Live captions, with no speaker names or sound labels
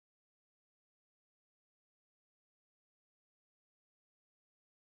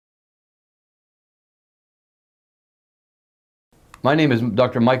My name is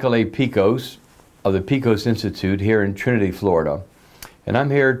Dr. Michael A. Pikos of the Pikos Institute here in Trinity, Florida. And I'm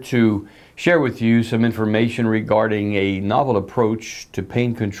here to share with you some information regarding a novel approach to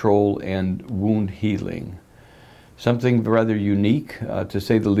pain control and wound healing. Something rather unique, to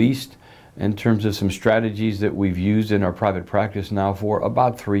say the least, in terms of some strategies that we've used in our private practice now for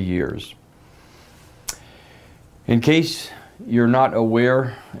about 3 years. In case you're not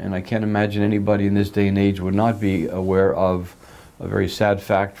aware, and I can't imagine anybody in this day and age would not be aware of a very sad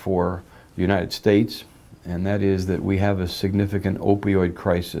fact for the United States, and that is that we have a significant opioid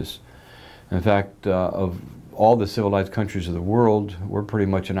crisis. In fact, of all the civilized countries of the world, we're pretty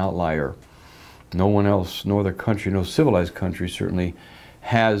much an outlier. No one else, no other country, no civilized country certainly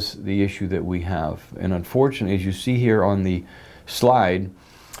has the issue that we have. And unfortunately, as you see here on the slide,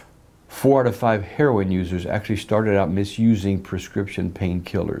 4 out of 5 heroin users actually started out misusing prescription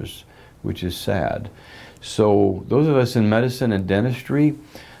painkillers, which is sad. So those of us in medicine and dentistry,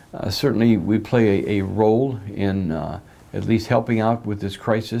 certainly we play a role in at least helping out with this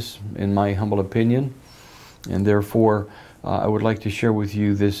crisis, in my humble opinion. And therefore, I would like to share with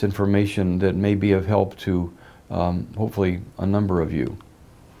you this information that may be of help to hopefully a number of you.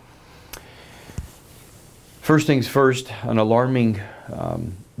 First things first, an alarming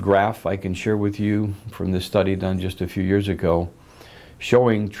graph I can share with you from this study done just a few years ago,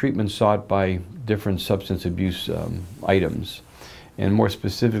 showing treatment sought by different substance abuse items. And more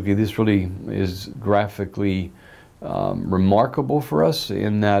specifically, this really is graphically remarkable for us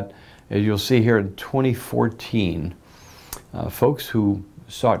in that, as you'll see here in 2014, folks who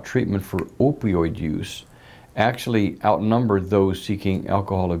sought treatment for opioid use actually outnumbered those seeking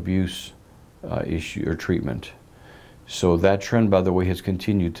alcohol abuse issue or treatment. So that trend, by the way, has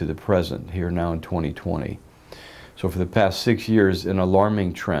continued to the present, here now in 2020. So for the past 6 years, an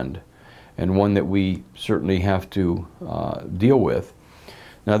alarming trend, and one that we certainly have to deal with.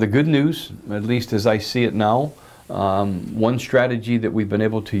 Now the good news, at least as I see it now, one strategy that we've been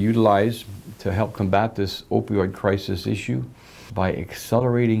able to utilize to help combat this opioid crisis issue by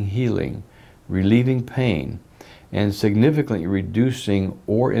accelerating healing, relieving pain, and significantly reducing,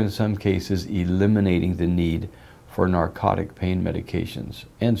 or in some cases eliminating, the need for narcotic pain medications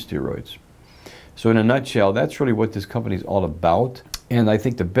and steroids. So in a nutshell, that's really what this company is all about. And I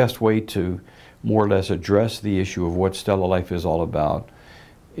think the best way to more or less address the issue of what Stellar Life is all about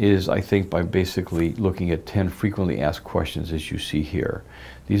is, I think, by basically looking at 10 frequently asked questions as you see here.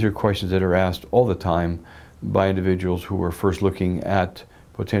 These are questions that are asked all the time by individuals who are first looking at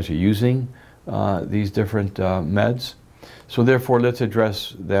potentially using these different meds. So therefore, let's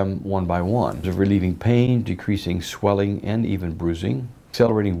address them one by one. Of relieving pain, decreasing swelling and even bruising,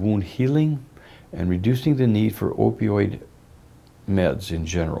 accelerating wound healing, and reducing the need for opioid meds in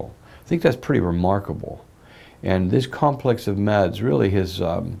general. I think that's pretty remarkable. And this complex of meds really has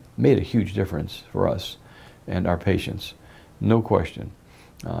made a huge difference for us and our patients, no question.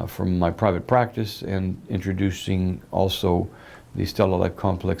 From my private practice and introducing also the Stellar Life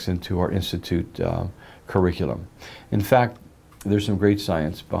Complex into our Institute curriculum. In fact, there's some great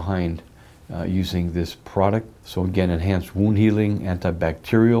science behind using this product. So again, enhanced wound healing,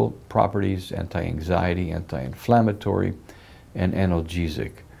 antibacterial properties, anti-anxiety, anti-inflammatory, and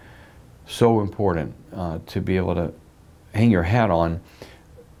analgesic. So important to be able to hang your hat on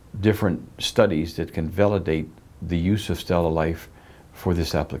different studies that can validate the use of Stellar Life for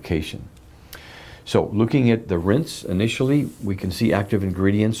this application. So looking at the rinse initially, we can see active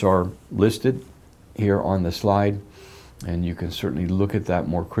ingredients are listed here on the slide, and you can certainly look at that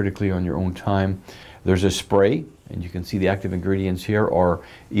more critically on your own time. There's a spray, and you can see the active ingredients here are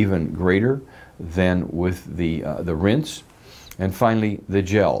even greater than with the rinse. And finally, the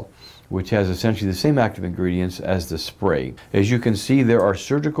gel, which has essentially the same active ingredients as the spray. As you can see, there are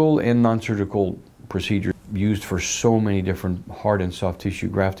surgical and non-surgical procedures used for so many different hard and soft tissue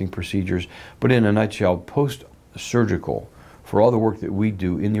grafting procedures. But in a nutshell, post-surgical, for all the work that we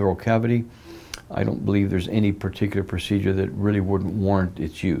do in the oral cavity, I don't believe there's any particular procedure that really wouldn't warrant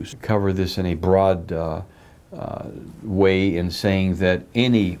its use. Cover this in a broad way in saying that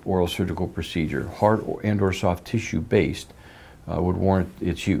any oral surgical procedure, hard and or soft tissue based, would warrant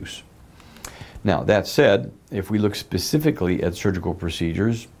its use. Now that said, if we look specifically at surgical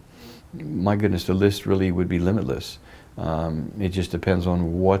procedures, my goodness, the list really would be limitless. It just depends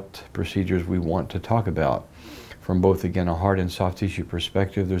on what procedures we want to talk about. From both, again, a hard and soft tissue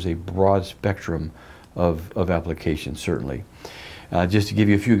perspective, there's a broad spectrum of applications, certainly. Just to give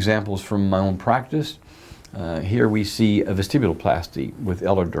you a few examples from my own practice, here we see a vestibuloplasty with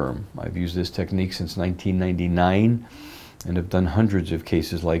Eloderm. I've used this technique since 1999 and have done hundreds of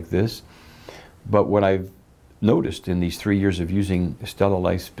cases like this. But what I've noticed in these 3 years of using Stella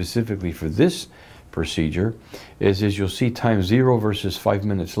Life specifically for this procedure is you'll see time 0 versus 5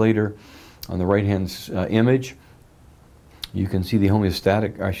 minutes later on the right hand image. You can see the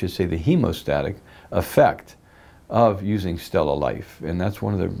homeostatic, I should say the hemostatic effect of using Stella Life, and that's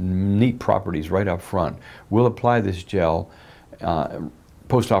one of the neat properties right up front. We'll apply this gel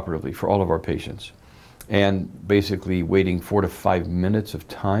post-operatively for all of our patients, and basically waiting 4 to 5 minutes of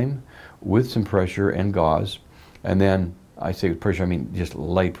time with some pressure and gauze, and then I say with pressure I mean just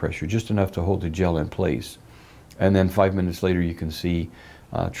light pressure, just enough to hold the gel in place, and then 5 minutes later you can see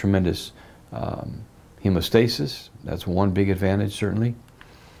tremendous hemostasis. That's one big advantage certainly,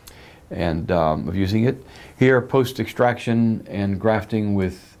 and of using it. Here, post-extraction and grafting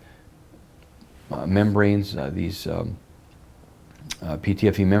with membranes, these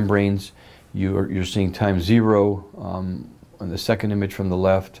PTFE membranes, you're seeing time 0 on the second image from the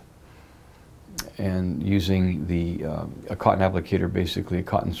left, and using the a cotton applicator, basically a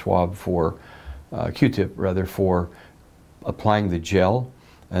cotton swab for Q-tip rather, for applying the gel.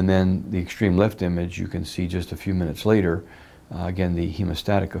 And then the extreme left image, you can see just a few minutes later, again, the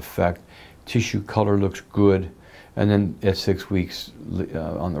hemostatic effect. Tissue color looks good. And then at 6 weeks,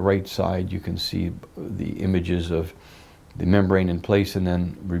 on the right side, you can see the images of the membrane in place and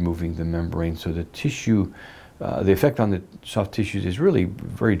then removing the membrane. So the tissue, the effect on the soft tissues is really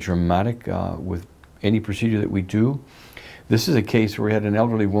very dramatic with any procedure that we do. This is a case where we had an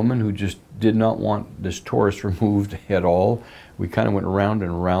elderly woman who just did not want this torus removed at all. We kind of went around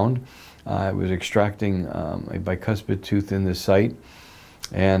and around. I was extracting a bicuspid tooth in this site,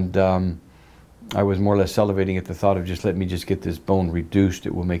 and I was more or less salivating at the thought of just let me just get this bone reduced.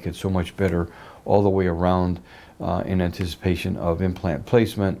 It will make it so much better all the way around in anticipation of implant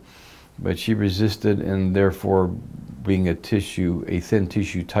placement. But she resisted, and therefore, being a thin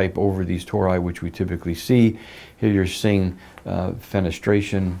tissue type over these tori, which we typically see. Here you're seeing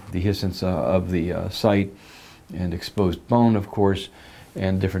fenestration, dehiscence of the site, and exposed bone, of course,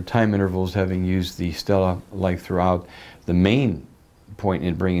 and different time intervals, having used the Stella Life throughout. The main point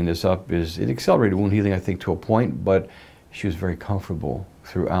in bringing this up is it accelerated wound healing, I think, to a point, but she was very comfortable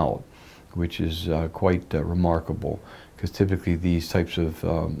throughout, which is quite remarkable, because typically these types of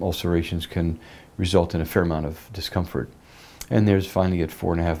ulcerations can result in a fair amount of discomfort. And there's finally at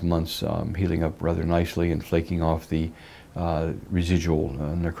 4.5 months healing up rather nicely and flaking off the residual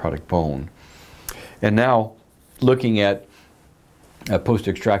necrotic bone. And now looking at a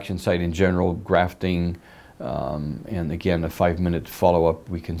post-extraction site in general, grafting, and again a 5-minute follow-up,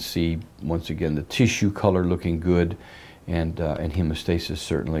 we can see once again the tissue color looking good, and hemostasis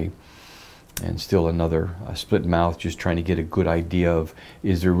certainly. And still another split mouth, just trying to get a good idea of,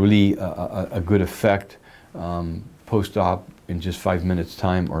 is there really a good effect post-op in just 5 minutes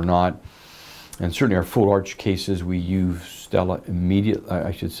time or not. And certainly our full arch cases, we use Stella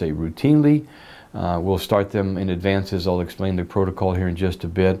routinely. We'll start them in advance, as I'll explain the protocol here in just a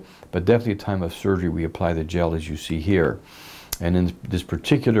bit, but definitely at time of surgery we apply the gel as you see here. And in this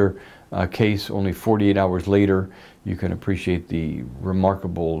particular case, only 48 hours later, you can appreciate the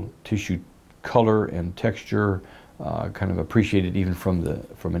remarkable tissue color and texture, kind of appreciated even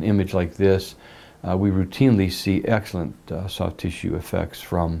from an image like this. We routinely see excellent soft tissue effects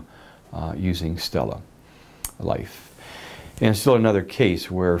from using Stella Life. And still another case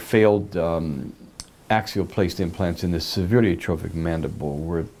where failed axial placed implants in the severely atrophic mandible,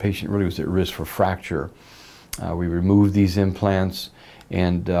 where the patient really was at risk for fracture. We removed these implants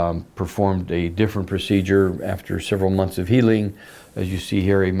and performed a different procedure after several months of healing. As you see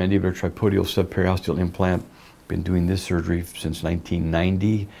here, a mandibular tripodial subperiosteal implant. Been doing this surgery since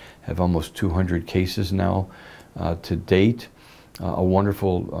 1990. Have almost 200 cases now to date. A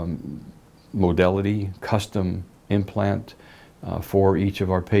wonderful modality, custom implant for each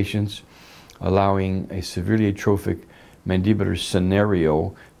of our patients, allowing a severely atrophic mandibular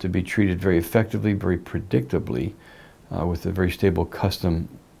scenario to be treated very effectively, very predictably, with a very stable custom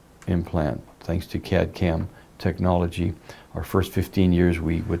implant, thanks to CAD/CAM technology. Our first 15 years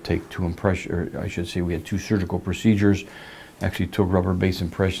we would take we had 2 surgical procedures, actually took rubber base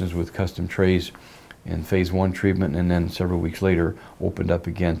impressions with custom trays in phase 1 treatment, and then several weeks later opened up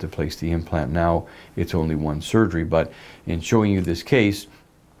again to place the implant. Now it's only 1 surgery, but in showing you this case,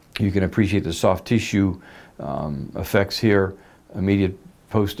 you can appreciate the soft tissue effects here, immediate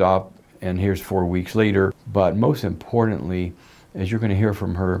post-op, and here's 4 weeks later. But most importantly, as you're going to hear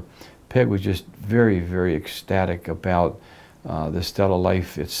from her, Peg was just very, very ecstatic about the Stella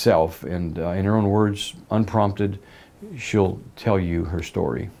Life itself, and in her own words, unprompted, she'll tell you her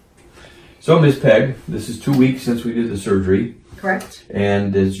story. So Ms. Peg, this is 2 weeks since we did the surgery. Correct.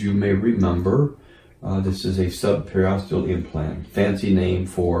 And as you may remember, This is a subperiosteal implant, fancy name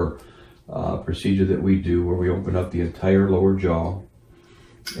for a procedure that we do where we open up the entire lower jaw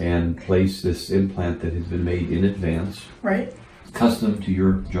and place this implant that has been made in advance, right, custom to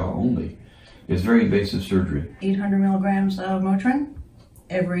your jaw only. It's very invasive surgery. 800 milligrams of Motrin.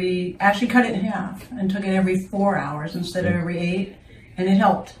 Actually cut it in half and took it every 4 hours instead of every 8, and it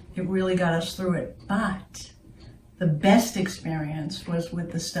helped. It really got us through it. But the best experience was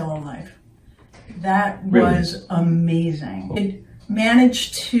with the Stella Life. That was amazing. It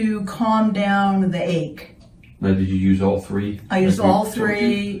managed to calm down the ache. Now, did you use all three? I used all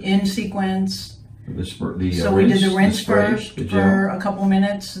three in sequence. So we did the rinse first for a couple of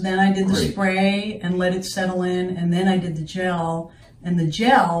minutes, then I did the spray and let it settle in, and then I did the gel. And the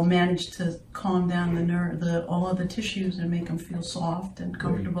gel managed to calm down the nerve, all of the tissues, and make them feel soft and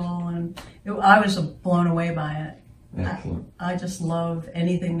comfortable. And I was blown away by it. Excellent. I just love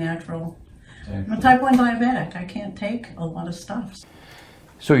anything natural. Excellent. I'm a type 1 diabetic. I can't take a lot of stuff.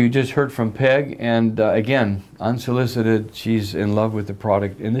 So you just heard from Peg, and again, unsolicited, she's in love with the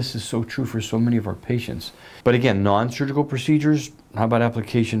product, and this is so true for so many of our patients. But again, non-surgical procedures, how about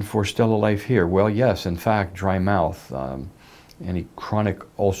application for Stella Life here? Well, yes, in fact, dry mouth, any chronic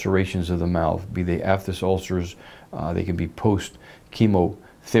ulcerations of the mouth, be they aphthous ulcers, they can be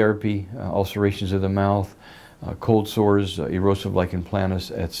post-chemotherapy ulcerations of the mouth, cold sores, erosive lichen planus,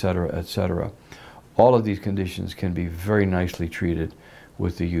 etc., etc. All of these conditions can be very nicely treated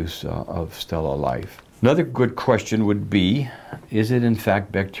with the use of Stella Life. Another good question would be, is it in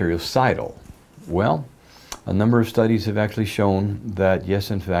fact bactericidal? Well, a number of studies have actually shown that yes,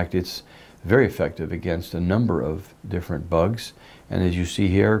 in fact, it's very effective against a number of different bugs. And as you see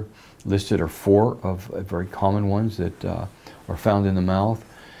here, listed are 4 of very common ones that are found in the mouth,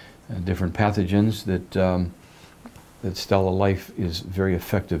 different pathogens that Stella Life is very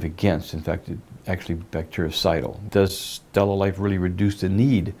effective against. In fact, it's actually bactericidal. Does Stella Life really reduce the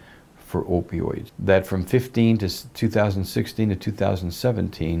need for opioids? That from 2016 to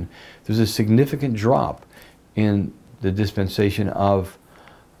 2017, there's a significant drop in the dispensation of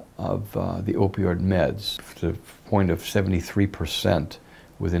the opioid meds to the point of 73%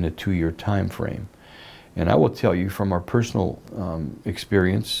 within a 2-year time frame. And I will tell you from our personal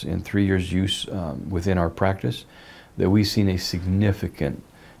experience in 3 years use within our practice that we've seen a significant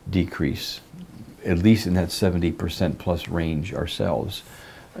decrease, at least in that 70% plus range ourselves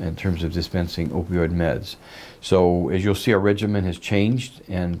in terms of dispensing opioid meds. So as you'll see, our regimen has changed,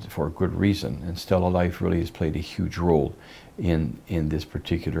 and for a good reason, and Stella Life really has played a huge role in this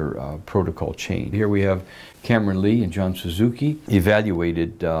particular protocol change. Here we have Cameron Lee and John Suzuki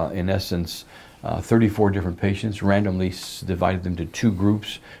evaluated in essence 34 different patients, randomly divided them to 2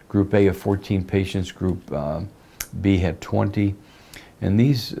 groups. Group A of 14 patients, Group B had 20. And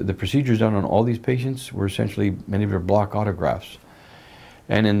the procedures done on all these patients were essentially many of their block autographs.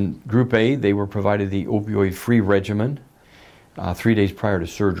 And in Group A, they were provided the opioid-free regimen 3 days prior to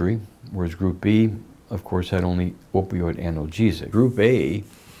surgery, whereas Group B, of course, had only opioid analgesic. Group A,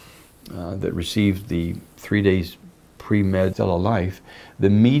 that received the 3 days pre-med Stella Life, the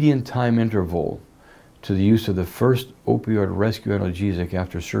median time interval to the use of the first opioid rescue analgesic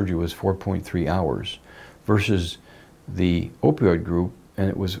after surgery was 4.3 hours versus the opioid group, and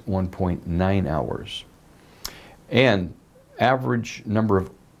it was 1.9 hours. And average number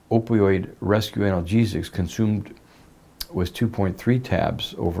of opioid rescue analgesics consumed was 2.3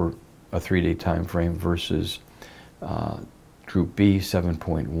 tabs over a 3-day time frame versus Group B,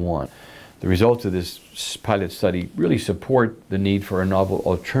 7.1. The results of this pilot study really support the need for a novel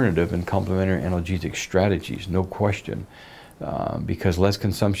alternative and complementary analgesic strategies, no question, because less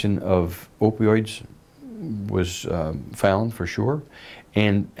consumption of opioids was found for sure,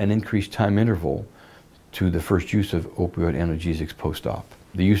 and an increased time interval to the first use of opioid analgesics post-op.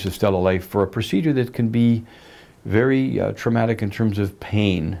 The use of Stella Life for a procedure that can be very traumatic in terms of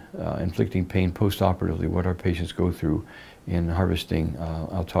pain, inflicting pain post-operatively, what our patients go through in harvesting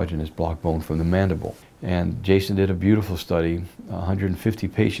autogenous block bone from the mandible. And Jason did a beautiful study, 150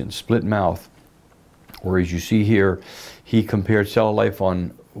 patients, split mouth, where as you see here, he compared Stella Life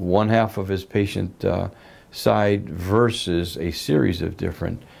on one half of his patient side versus a series of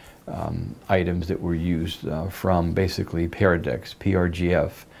different items that were used from basically Paradex,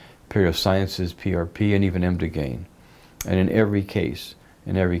 PRGF, Periosciences, PRP, and even Emdogain. And in every case,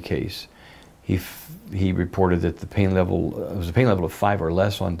 he reported that the pain level was a pain level of 5 or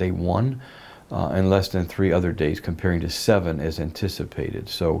less on day 1, and less than 3 other days, comparing to 7 as anticipated.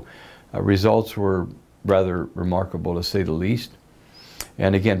 So results were rather remarkable, to say the least.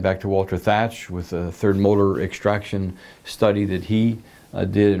 And again, back to Walter Thatch with a third molar extraction study that he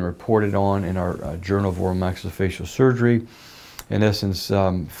did and reported on in our Journal of Oral Maxillofacial Surgery. In essence,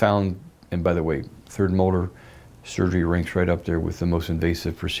 found, and by the way, third molar surgery ranks right up there with the most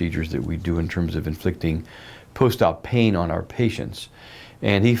invasive procedures that we do in terms of inflicting post-op pain on our patients.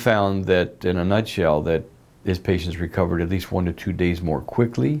 And he found that, in a nutshell, that his patients recovered at least 1 to 2 days more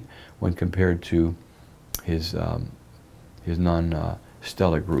quickly when compared to his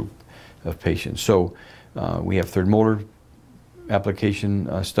non-Stella group of patients. So we have third molar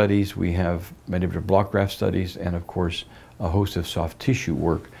application studies, we have mandibular block graft studies, and of course a host of soft tissue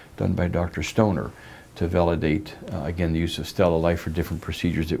work done by Dr. Stoner to validate, again, the use of Stella Life for different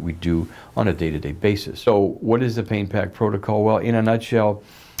procedures that we do on a day-to-day basis. So what is the pain pack protocol? Well, in a nutshell,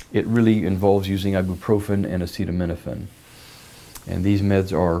 it really involves using ibuprofen and acetaminophen. And these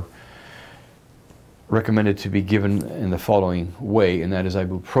meds are recommended to be given in the following way, and that is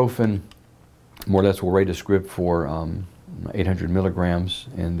ibuprofen, more or less we'll write a script for 800 milligrams,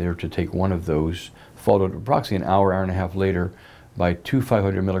 and they're to take one of those, followed approximately an hour, hour and a half later by 2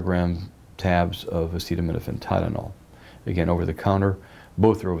 500 milligram tabs of acetaminophen Tylenol. Again, over the counter.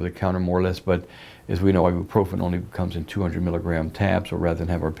 Both are over the counter more or less, but as we know, ibuprofen only comes in 200 milligram tabs, so rather than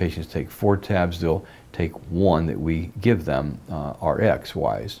have our patients take 4 tabs, they'll take 1 that we give them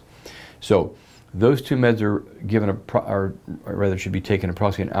RX-wise. So those 2 meds are given, or rather should be taken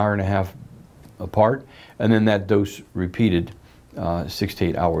approximately an hour and a half apart, and then that dose repeated 6 to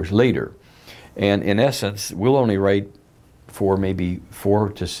 8 hours later. And in essence, we'll only write for maybe 4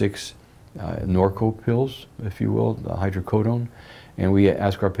 to 6 Norco pills, if you will, the hydrocodone, and we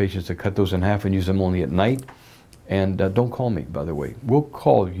ask our patients to cut those in half and use them only at night. And don't call me, by the way. We'll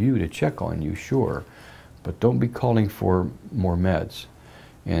call you to check on you, sure, but don't be calling for more meds.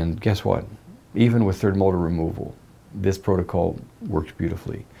 And guess what? Even with third molar removal, this protocol works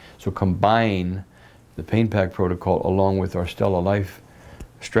beautifully. So combine the pain pack protocol along with our Stella Life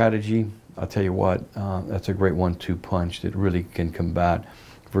strategy. I'll tell you what, that's a great 1-2 punch that really can combat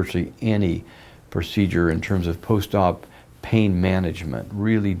virtually any procedure in terms of post-op pain management,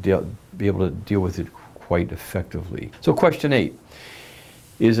 really be able to deal with it quite effectively. So question 8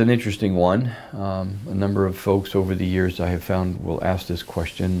 is an interesting one. A number of folks over the years I have found will ask this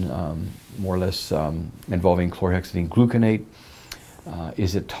question, more or less involving chlorhexidine gluconate.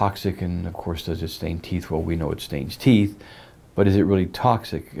 Is it toxic, and of course does it stain teeth? Well, we know it stains teeth, but is it really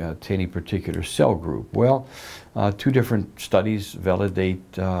toxic to any particular cell group? Well, 2 different studies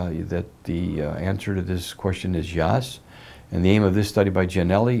validate that the answer to this question is yes. And the aim of this study by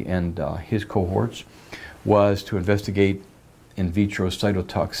Gianelli and his cohorts was to investigate in vitro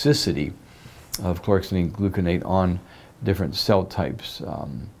cytotoxicity of chlorhexidine gluconate on different cell types,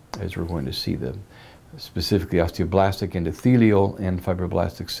 as we're going to see them, specifically osteoblastic, endothelial, and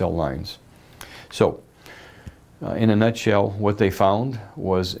fibroblastic cell lines. So, in a nutshell, what they found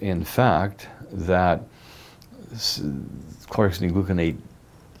was, in fact, that chlorhexidine gluconate,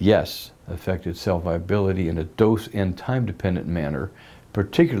 yes, affected cell viability in a dose and time-dependent manner,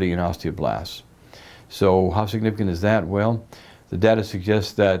 particularly in osteoblasts. So how significant is that? Well, the data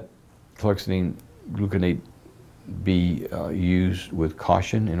suggests that chlorhexidine gluconate be used with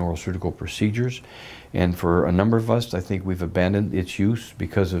caution in oral surgical procedures. And for a number of us, I think we've abandoned its use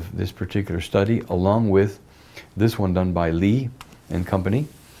because of this particular study, along with this one done by Lee and company,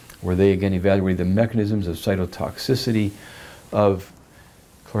 where they again evaluated the mechanisms of cytotoxicity of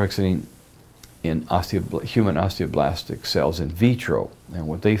chlorhexidine in human osteoblastic cells in vitro. And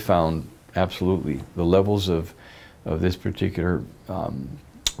what they found, absolutely, the levels of this particular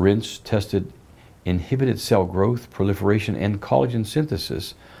rinse tested inhibited cell growth, proliferation, and collagen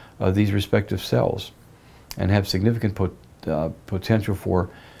synthesis of these respective cells, and have significant potential for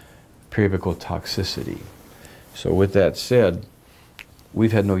periapical toxicity. So with that said,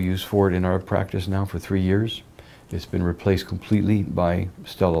 we've had no use for it in our practice now for 3 years. It's been replaced completely by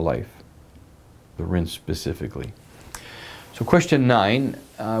Stella Life, the rinse specifically. So question 9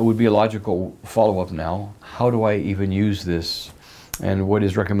 would be a logical follow-up now. How do I even use this? And what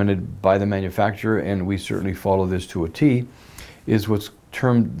is recommended by the manufacturer, and we certainly follow this to a T, is what's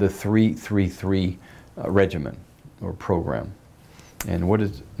termed the 3-3-3 regimen or program. And what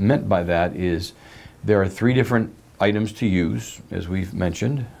is meant by that is there are 3 different items to use, as we've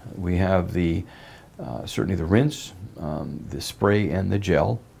mentioned. We have the certainly the rinse, the spray, and the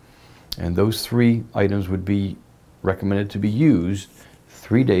gel. And those 3 items would be recommended to be used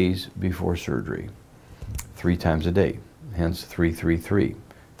 3 days before surgery, 3 times a day, hence 3-3-3.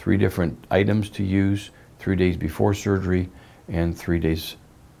 3 different items to use 3 days before surgery and 3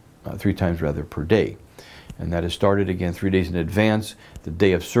 times rather per day. And that is started again 3 days in advance. The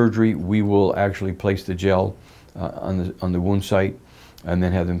day of surgery, we will actually place the gel on the wound site, and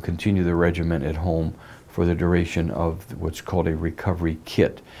then have them continue the regimen at home for the duration of what's called a recovery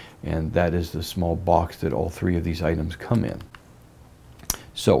kit. And that is the small box that all three of these items come in.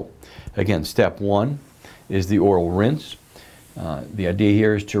 So, again, step one is the oral rinse. The idea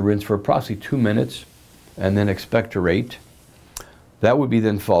here is to rinse for approximately 2 minutes and then expectorate. That would be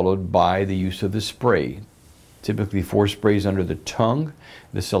then followed by the use of the spray. Typically 4 sprays under the tongue.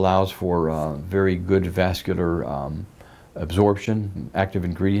 This allows for very good vascular absorption, active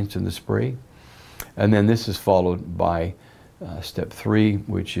ingredients in the spray. And then this is followed by step 3,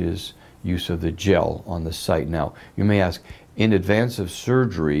 which is use of the gel on the site. Now, you may ask, in advance of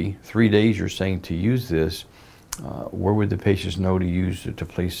surgery, 3 days you're saying to use this, where would the patients know to use to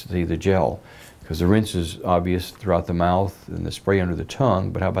place the gel? Because the rinse is obvious throughout the mouth and the spray under the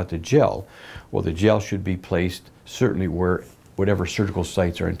tongue, but how about the gel? Well, the gel should be placed certainly where whatever surgical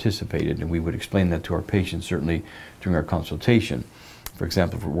sites are anticipated, and we would explain that to our patients certainly during our consultation. For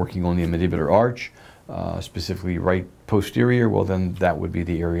example, if we're working on the mandibular arch, specifically right posterior, well then that would be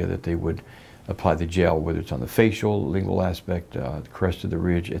the area that they would apply the gel, whether it's on the facial, lingual aspect, the crest of the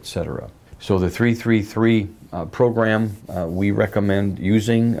ridge, etc. So the 333 program we recommend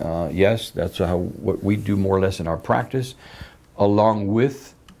using, yes, that's what we do more or less in our practice, along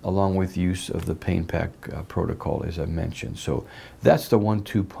with use of the pain pack protocol, as I mentioned. So that's the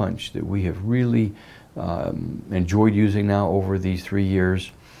 1-2 punch that we have really enjoyed using now over these 3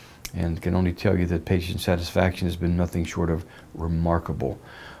 years, and can only tell you that patient satisfaction has been nothing short of remarkable.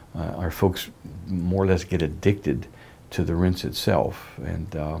 Our folks more or less get addicted to the rinse itself,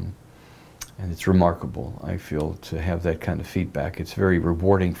 and it's remarkable, I feel, to have that kind of feedback. It's very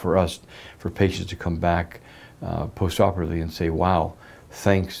rewarding for us, for patients to come back post-operatively and say, wow,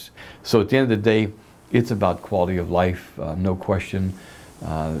 thanks. So at the end of the day, it's about quality of life, no question.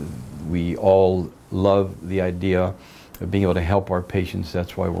 We all love the idea of being able to help our patients.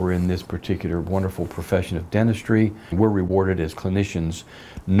 That's why we're in this particular wonderful profession of dentistry. We're rewarded as clinicians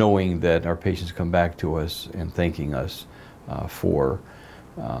knowing that our patients come back to us and thanking us for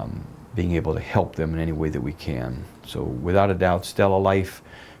being able to help them in any way that we can. So without a doubt, Stella Life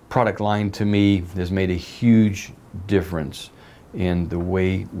product line to me has made a huge difference in the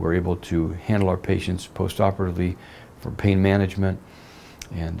way we're able to handle our patients post-operatively for pain management,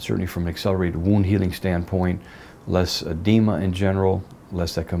 and certainly from an accelerated wound healing standpoint, less edema in general,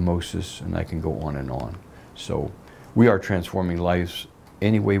 less ecchymosis, and I can go on and on. So we are transforming lives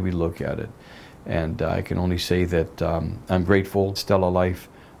any way we look at it. And I can only say that I'm grateful. Stella Life,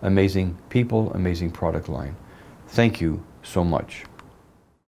 amazing people, amazing product line. Thank you so much.